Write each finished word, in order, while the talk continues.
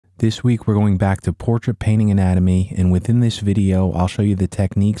This week we're going back to portrait painting anatomy, and within this video I'll show you the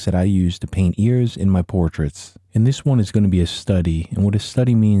techniques that I use to paint ears in my portraits. And this one is going to be a study, and what a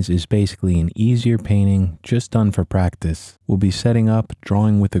study means is basically an easier painting just done for practice. We'll be setting up,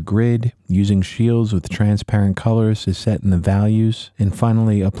 drawing with a grid, using shields with transparent colors to set in the values, and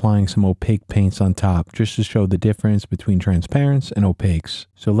finally applying some opaque paints on top just to show the difference between transparents and opaques.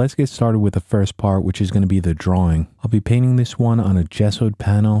 So let's get started with the first part, which is going to be the drawing. I'll be painting this one on a gessoed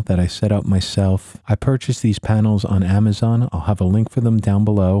panel that I set up myself. I purchased these panels on Amazon. I'll have a link for them down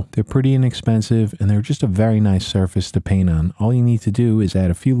below. They're pretty inexpensive and they're just a very nice surface to paint on. All you need to do is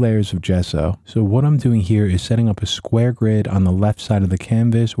add a few layers of gesso. So what I'm doing here is setting up a square grid on the left side of the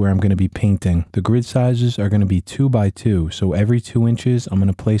canvas where I'm going to be painting. The grid sizes are going to be 2 by 2. So every 2 inches, I'm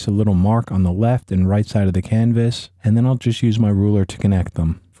going to place a little mark on the left and right side of the canvas, and then I'll just use my ruler to connect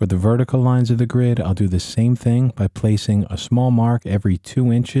them. For the vertical lines of the grid, I'll do the same thing by placing a small mark every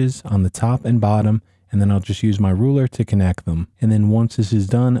 2 inches on the top and bottom, and then I'll just use my ruler to connect them. And then once this is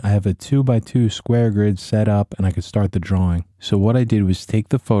done, I have a 2 by 2 square grid set up and I could start the drawing. So what I did was take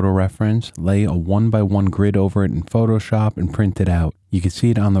the photo reference, lay a 1 by 1 grid over it in Photoshop and print it out. You can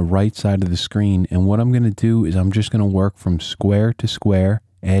see it on the right side of the screen, and what I'm going to do is I'm just going to work from square to square,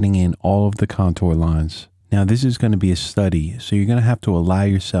 adding in all of the contour lines. Now this is going to be a study, so you're going to have to allow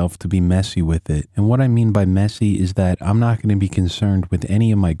yourself to be messy with it. And what I mean by messy is that I'm not going to be concerned with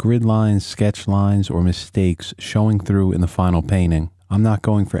any of my grid lines, sketch lines, or mistakes showing through in the final painting. I'm not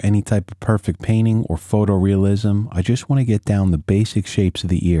going for any type of perfect painting or photorealism. I just want to get down the basic shapes of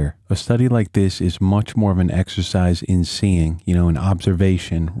the ear. A study like this is much more of an exercise in seeing, an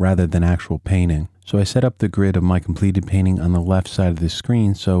observation rather than actual painting. So I set up the grid of my completed painting on the left side of the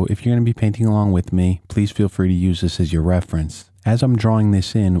screen, so if you're going to be painting along with me, please feel free to use this as your reference. As I'm drawing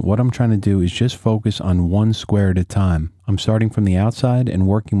this in, what I'm trying to do is just focus on one square at a time. I'm starting from the outside and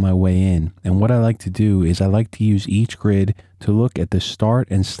working my way in, and what I like to do is I like to use each grid to look at the start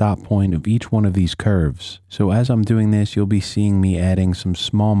and stop point of each one of these curves. So as I'm doing this, you'll be seeing me adding some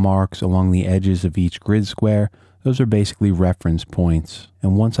small marks along the edges of each grid square. Those are basically reference points.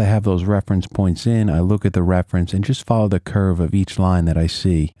 And once I have those reference points in, I look at the reference and just follow the curve of each line that I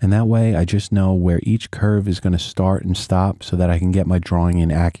see. And that way I just know where each curve is going to start and stop so that I can get my drawing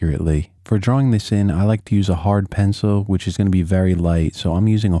in accurately. For drawing this in, I like to use a hard pencil, which is going to be very light. So I'm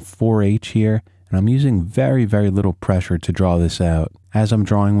using a 4H here, and I'm using very, very little pressure to draw this out. As I'm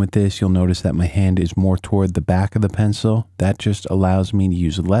drawing with this, you'll notice that my hand is more toward the back of the pencil. That just allows me to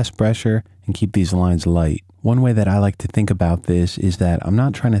use less pressure and keep these lines light. One way that I like to think about this is that I'm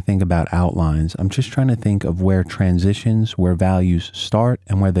not trying to think about outlines. I'm just trying to think of where transitions, where values start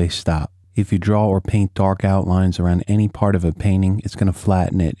and where they stop. If you draw or paint dark outlines around any part of a painting, it's going to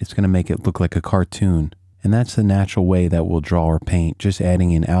flatten it. It's going to make it look like a cartoon. And that's the natural way that we'll draw or paint, just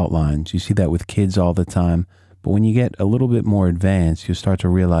adding in outlines. You see that with kids all the time. But when you get a little bit more advanced, you'll start to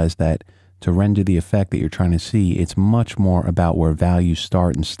realize that to render the effect that you're trying to see, it's much more about where values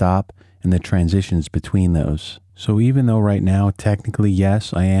start and stop and the transitions between those. So even though right now, technically,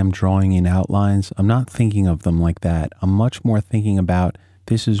 yes, I am drawing in outlines, I'm not thinking of them like that. I'm much more thinking about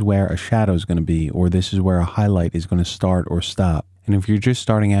this is where a shadow is going to be, or this is where a highlight is going to start or stop. And if you're just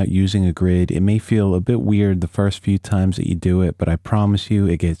starting out using a grid, it may feel a bit weird the first few times that you do it, but I promise you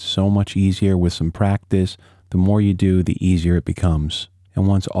it gets so much easier with some practice. The more you do, the easier it becomes. And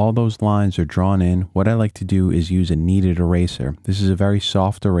once all those lines are drawn in, what I like to do is use a kneaded eraser. This is a very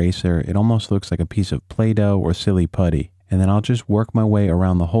soft eraser. It almost looks like a piece of Play-Doh or silly putty. And then I'll just work my way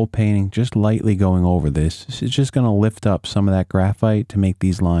around the whole painting, just lightly going over this. This is just going to lift up some of that graphite to make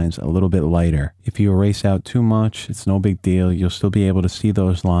these lines a little bit lighter. If you erase out too much, it's no big deal. You'll still be able to see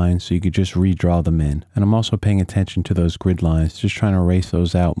those lines, so you could just redraw them in. And I'm also paying attention to those grid lines, just trying to erase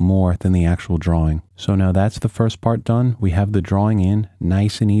those out more than the actual drawing. So now that's the first part done. We have the drawing in,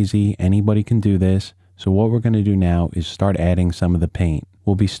 nice and easy. Anybody can do this. So what we're going to do now is start adding some of the paint.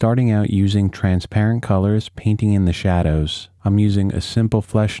 We'll be starting out using transparent colors, painting in the shadows. I'm using a simple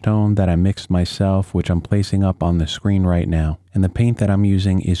flesh tone that I mixed myself, which I'm placing up on the screen right now. And the paint that I'm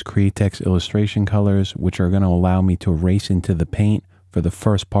using is Createx illustration colors, which are going to allow me to erase into the paint for the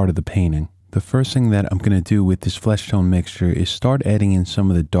first part of the painting. The first thing that I'm going to do with this flesh tone mixture is start adding in some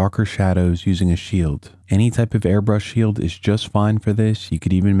of the darker shadows using a shield. Any type of airbrush shield is just fine for this. You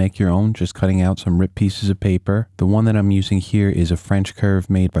could even make your own, just cutting out some ripped pieces of paper. The one that I'm using here is a French curve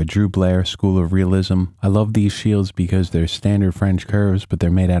made by Drew Blair, School of Realism. I love these shields because they're standard French curves, but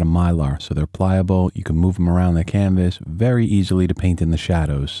they're made out of mylar, so they're pliable. You can move them around the canvas very easily to paint in the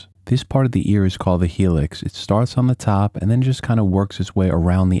shadows. This part of the ear is called the helix. It starts on the top and then just kind of works its way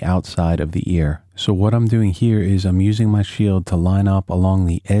around the outside of the ear. So what I'm doing here is I'm using my shield to line up along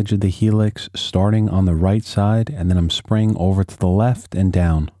the edge of the helix, starting on the right side, and then I'm spraying over to the left and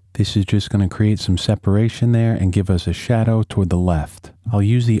down. This is just going to create some separation there and give us a shadow toward the left. I'll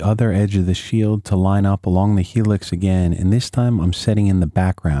use the other edge of the shield to line up along the helix again, and this time I'm setting in the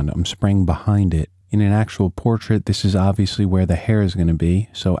background. I'm spraying behind it. In an actual portrait, this is obviously where the hair is going to be,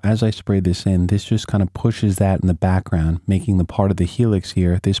 so as I spray this in, this just kind of pushes that in the background, making the part of the helix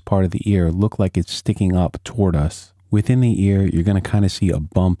here, this part of the ear, look like it's sticking up toward us. Within the ear, you're going to kind of see a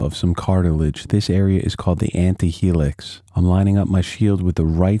bump of some cartilage. This area is called the antehelix. I'm lining up my shield with the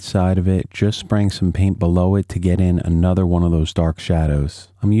right side of it, just spraying some paint below it to get in another one of those dark shadows.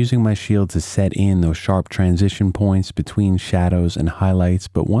 I'm using my shield to set in those sharp transition points between shadows and highlights,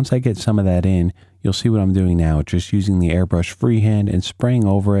 but once I get some of that in, you'll see what I'm doing now, just using the airbrush freehand and spraying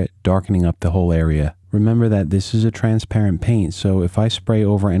over it, darkening up the whole area. Remember that this is a transparent paint, so if I spray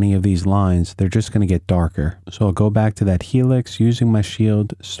over any of these lines, they're just going to get darker. So I'll go back to that helix, using my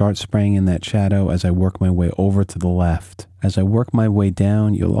shield, start spraying in that shadow as I work my way over to the left. As I work my way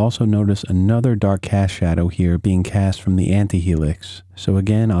down, you'll also notice another dark cast shadow here being cast from the antehelix. So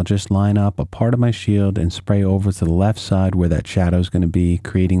again, I'll just line up a part of my shield and spray over to the left side where that shadow is going to be,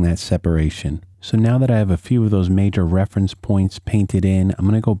 creating that separation. So now that I have a few of those major reference points painted in, I'm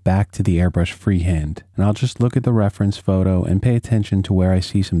going to go back to the airbrush freehand. And I'll just look at the reference photo and pay attention to where I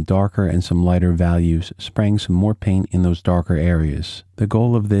see some darker and some lighter values, spraying some more paint in those darker areas. The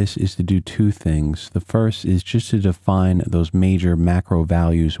goal of this is to do two things. The first is just to define those major macro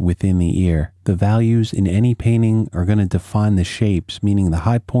values within the ear. The values in any painting are going to define the shapes, meaning the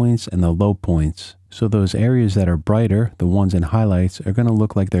high points and the low points. So those areas that are brighter, the ones in highlights, are going to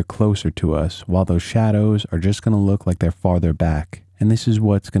look like they're closer to us, while those shadows are just going to look like they're farther back. And this is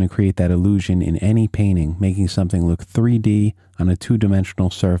what's going to create that illusion in any painting, making something look 3D on a two-dimensional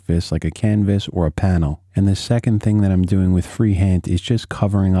surface like a canvas or a panel. And the second thing that I'm doing with freehand is just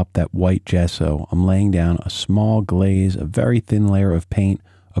covering up that white gesso. I'm laying down a small glaze, a very thin layer of paint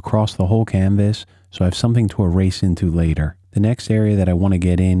across the whole canvas, so I have something to erase into later. The next area that I want to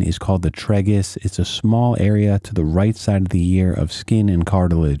get in is called the tragus. It's a small area to the right side of the ear of skin and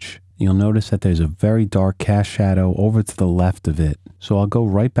cartilage. You'll notice that there's a very dark cast shadow over to the left of it. So I'll go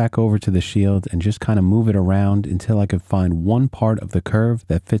right back over to the shield and just kind of move it around until I can find one part of the curve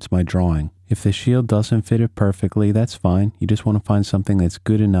that fits my drawing. If the shield doesn't fit it perfectly, that's fine. You just want to find something that's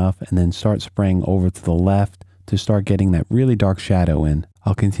good enough and then start spraying over to the left to start getting that really dark shadow in.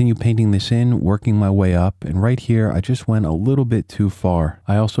 I'll continue painting this in, working my way up, and right here I just went a little bit too far.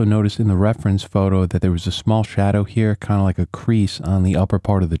 I also noticed in the reference photo that there was a small shadow here, kind of like a crease on the upper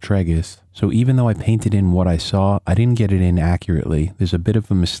part of the tragus. So even though I painted in what I saw, I didn't get it in accurately. There's a bit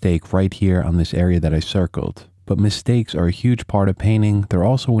of a mistake right here on this area that I circled. But mistakes are a huge part of painting. They're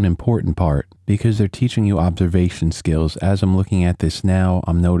also an important part because they're teaching you observation skills. As I'm looking at this now,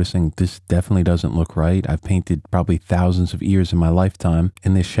 I'm noticing this definitely doesn't look right. I've painted probably thousands of ears in my lifetime,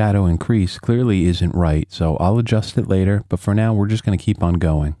 and this shadow and crease clearly isn't right. So I'll adjust it later, but for now, we're just going to keep on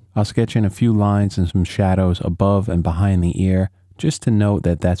going. I'll sketch in a few lines and some shadows above and behind the ear, just to note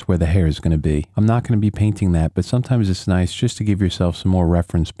that that's where the hair is going to be. I'm not going to be painting that, but sometimes it's nice just to give yourself some more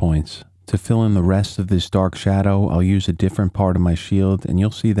reference points. To fill in the rest of this dark shadow, I'll use a different part of my shield, and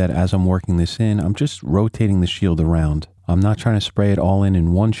you'll see that as I'm working this in, I'm just rotating the shield around. I'm not trying to spray it all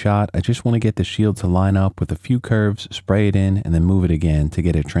in one shot. I just want to get the shield to line up with a few curves, spray it in, and then move it again to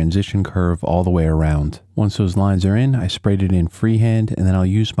get a transition curve all the way around. Once those lines are in, I sprayed it in freehand, and then I'll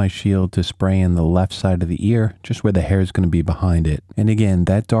use my shield to spray in the left side of the ear, just where the hair is going to be behind it. And again,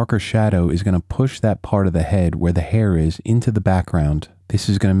 that darker shadow is going to push that part of the head where the hair is into the background. This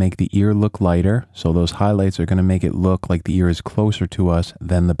is going to make the ear look lighter, so those highlights are going to make it look like the ear is closer to us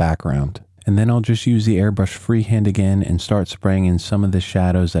than the background. And then I'll just use the airbrush freehand again and start spraying in some of the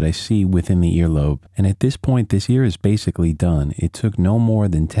shadows that I see within the earlobe. And at this point, this ear is basically done. It took no more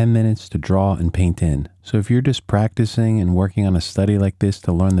than 10 minutes to draw and paint in. So if you're just practicing and working on a study like this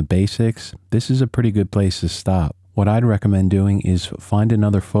to learn the basics, this is a pretty good place to stop. What I'd recommend doing is find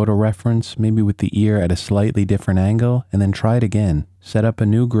another photo reference, maybe with the ear at a slightly different angle, and then try it again. Set up a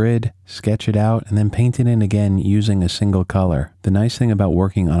new grid, sketch it out, and then paint it in again using a single color. The nice thing about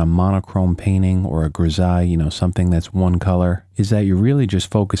working on a monochrome painting or a grisaille, something that's one color, is that you're really just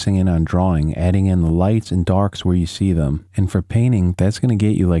focusing in on drawing, adding in the lights and darks where you see them. And for painting, that's going to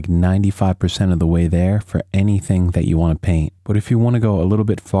get you like 95% of the way there for anything that you want to paint. But if you want to go a little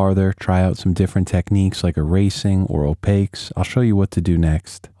bit farther, try out some different techniques like erasing or opaques, I'll show you what to do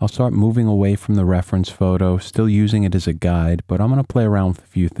next. I'll start moving away from the reference photo, still using it as a guide, but I'm going to play around with a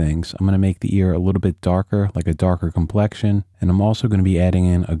few things. I'm going to make the ear a little bit darker, like a darker complexion, and I'm also going to be adding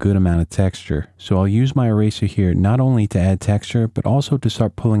in a good amount of texture. So I'll use my eraser here not only to add texture, but also to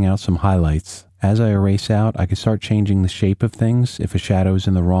start pulling out some highlights. As I erase out, I can start changing the shape of things. If a shadow is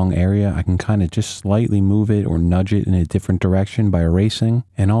in the wrong area, I can kind of just slightly move it or nudge it in a different direction by erasing.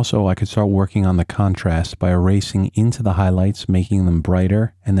 And also I could start working on the contrast by erasing into the highlights, making them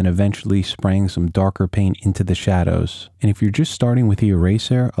brighter, and then eventually spraying some darker paint into the shadows. And if you're just starting with the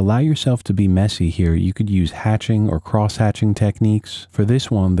eraser, allow yourself to be messy here. You could use hatching or cross-hatching techniques. For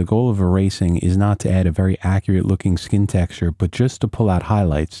this one, the goal of erasing is not to add a very accurate looking skin texture, but just to pull out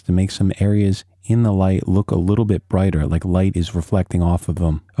highlights, to make some areas in the light look a little bit brighter, like light is reflecting off of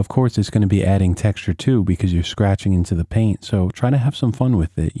them. Of course, it's going to be adding texture too because you're scratching into the paint, so try to have some fun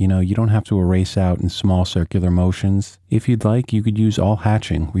with it. You know, you don't have to erase out in small circular motions. If you'd like, you could use all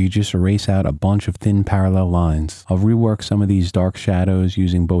hatching, where you just erase out a bunch of thin parallel lines. I'll rework some of these dark shadows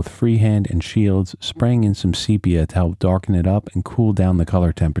using both freehand and shields, spraying in some sepia to help darken it up and cool down the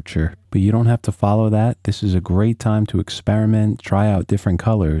color temperature. But you don't have to follow that. This is a great time to experiment, try out different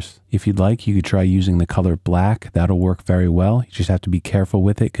colors. If you'd like, you could try using the color black. That'll work very well. You just have to be careful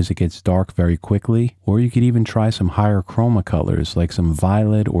with it because it gets dark very quickly. Or you could even try some higher chroma colors like some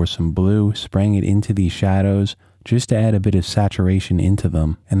violet or some blue, spraying it into these shadows just to add a bit of saturation into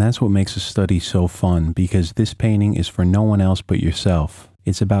them. And that's what makes a study so fun, because this painting is for no one else but yourself.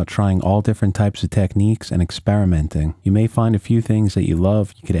 It's about trying all different types of techniques and experimenting. You may find a few things that you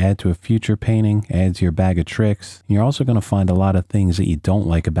love you could add to a future painting, add to your bag of tricks. And you're also going to find a lot of things that you don't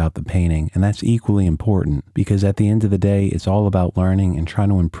like about the painting, and that's equally important, because at the end of the day, it's all about learning and trying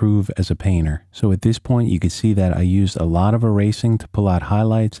to improve as a painter. So at this point, you can see that I used a lot of erasing to pull out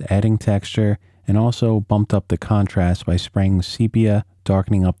highlights, adding texture, and also bumped up the contrast by spraying sepia,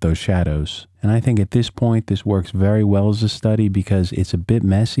 darkening up those shadows. And I think at this point, this works very well as a study because it's a bit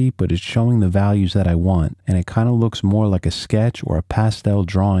messy, but it's showing the values that I want. And it kind of looks more like a sketch or a pastel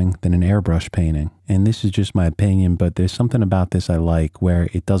drawing than an airbrush painting. And this is just my opinion, but there's something about this I like, where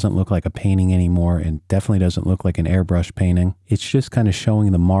it doesn't look like a painting anymore and definitely doesn't look like an airbrush painting. It's just kind of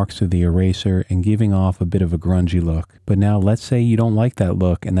showing the marks of the eraser and giving off a bit of a grungy look. But now let's say you don't like that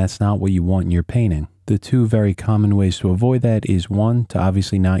look and that's not what you want in your painting. The two very common ways to avoid that is, one, to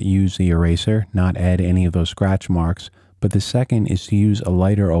obviously not use the eraser, not add any of those scratch marks. But the second is to use a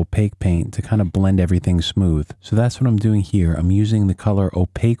lighter opaque paint to kind of blend everything smooth. So that's what I'm doing here. I'm using the color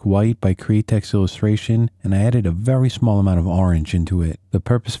Opaque White by Createx Illustration, and I added a very small amount of orange into it. The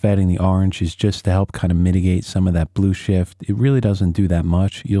purpose of adding the orange is just to help kind of mitigate some of that blue shift. It really doesn't do that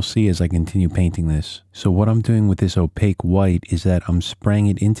much. You'll see as I continue painting this. So what I'm doing with this Opaque White is that I'm spraying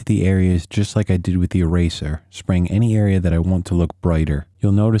it into the areas just like I did with the eraser, spraying any area that I want to look brighter.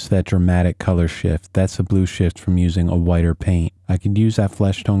 You'll notice that dramatic color shift. That's the blue shift from using a whiter paint. I could use that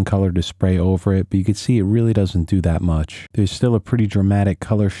flesh tone color to spray over it, but you can see it really doesn't do that much. There's still a pretty dramatic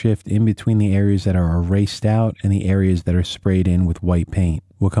color shift in between the areas that are erased out and the areas that are sprayed in with white paint.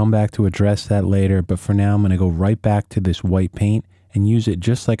 We'll come back to address that later, but for now I'm going to go right back to this white paint and use it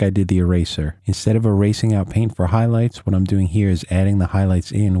just like I did the eraser. Instead of erasing out paint for highlights, what I'm doing here is adding the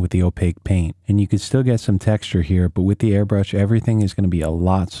highlights in with the opaque paint. And you can still get some texture here, but with the airbrush, everything is going to be a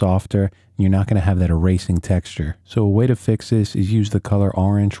lot softer, and you're not going to have that erasing texture. So a way to fix this is use the color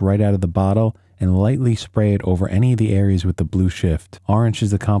orange right out of the bottle and lightly spray it over any of the areas with the blue shift. Orange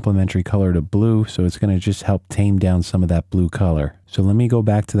is the complementary color to blue, so it's going to just help tame down some of that blue color. So let me go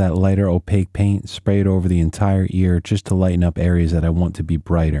back to that lighter opaque paint, spray it over the entire ear just to lighten up areas that I want to be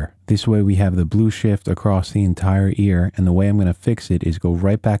brighter. This way we have the blue shift across the entire ear, and the way I'm going to fix it is go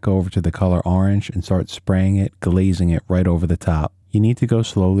right back over to the color orange and start spraying it, glazing it right over the top. You need to go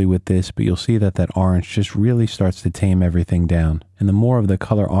slowly with this, but you'll see that that orange just really starts to tame everything down. And the more of the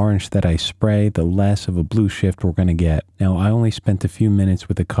color orange that I spray, the less of a blue shift we're going to get. Now, I only spent a few minutes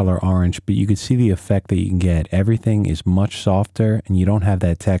with the color orange, but you can see the effect that you can get. Everything is much softer and you don't have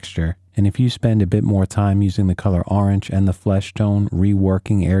that texture. And if you spend a bit more time using the color orange and the flesh tone,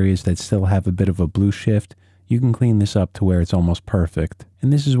 reworking areas that still have a bit of a blue shift, you can clean this up to where it's almost perfect.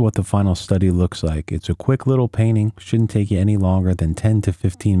 And this is what the final study looks like. It's a quick little painting, shouldn't take you any longer than 10 to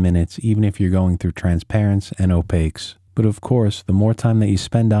 15 minutes, even if you're going through transparents and opaques. But of course, the more time that you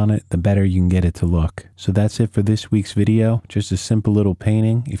spend on it, the better you can get it to look. So that's it for this week's video. Just a simple little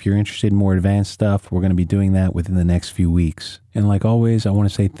painting. If you're interested in more advanced stuff, we're going to be doing that within the next few weeks. And like always, I want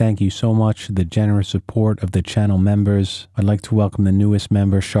to say thank you so much to the generous support of the channel members. I'd like to welcome the newest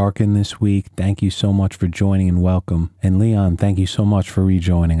member, Sharkin, this week. Thank you so much for joining and welcome. And Leon, thank you so much for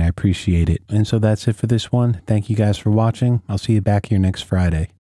rejoining. I appreciate it. And so that's it for this one. Thank you guys for watching. I'll see you back here next Friday.